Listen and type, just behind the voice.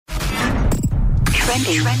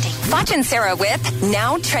Trending. Foch and Sarah with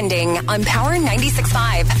Now Trending on Power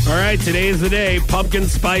 96.5. All right, today is the day. Pumpkin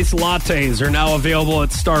spice lattes are now available at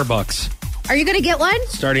Starbucks. Are you going to get one?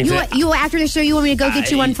 You after the show, you want me to go get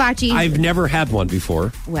you one, Fachi? I've never had one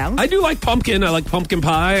before. Well, I do like pumpkin. I like pumpkin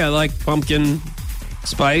pie. I like pumpkin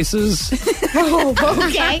spices. Oh,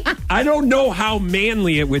 okay. I don't know how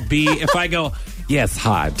manly it would be if I go, yes,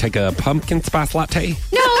 hi, take a pumpkin spice latte.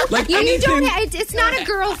 No, like you don't. It's not a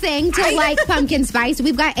girl thing to like pumpkin spice.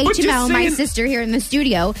 We've got HML, my sister, here in the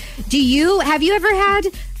studio. Have you ever had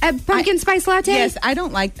a pumpkin spice latte? Yes, I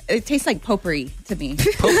don't like. It tastes like potpourri to me.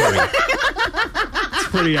 Potpourri. It's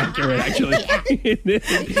pretty accurate, actually.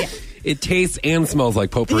 Yeah. It tastes and smells like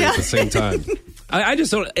potpourri at the same time. I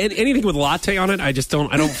just don't, anything with latte on it, I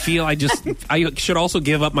don't feel, I should also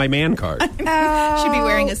give up my man card. Should be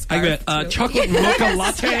wearing a scarf. Chocolate mocha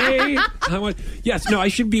latte. I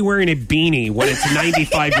should be wearing a beanie when it's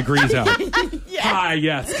 95 degrees out. Yes. Hi,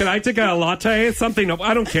 yes. Can I take a latte? Something,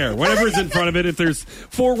 I don't care. Whatever's in front of it, if there's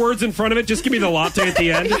 4 words in front of it, just give me the latte at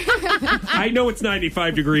the end. I know it's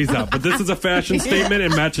 95 degrees out, but this is a fashion statement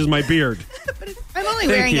and matches my beard. I'm only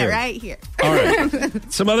wearing it right here. All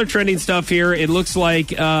right. Some other trending stuff here. It looks like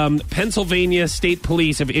Pennsylvania State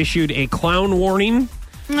Police have issued a clown warning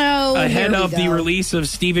ahead of the release of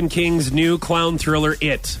Stephen King's new clown thriller,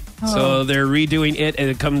 It. Oh. So they're redoing It, and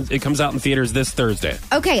it comes out in theaters this Thursday.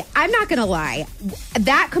 Okay, I'm not going to lie.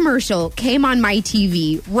 That commercial came on my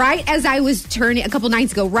TV right as I was a couple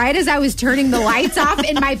nights ago, right as I was turning the lights off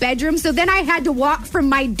in my bedroom. So then I had to walk from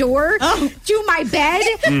my door to my bed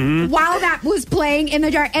while that was playing in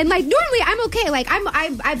the dark. And like normally I'm okay. Like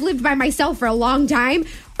I've lived by myself for a long time.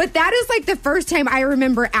 But that is like the first time I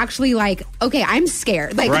remember actually like, okay, I'm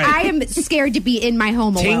scared. Like I am scared to be in my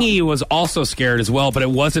home alone. Tingy was also scared as well, but it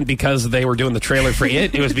wasn't because they were doing the trailer for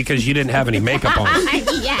It. It was because you didn't have any makeup on.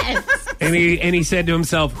 Yes. And he said to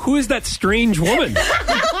himself, who is that strange woman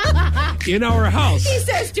in our house? He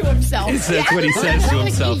says to himself. That's what he says to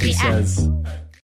himself, he says.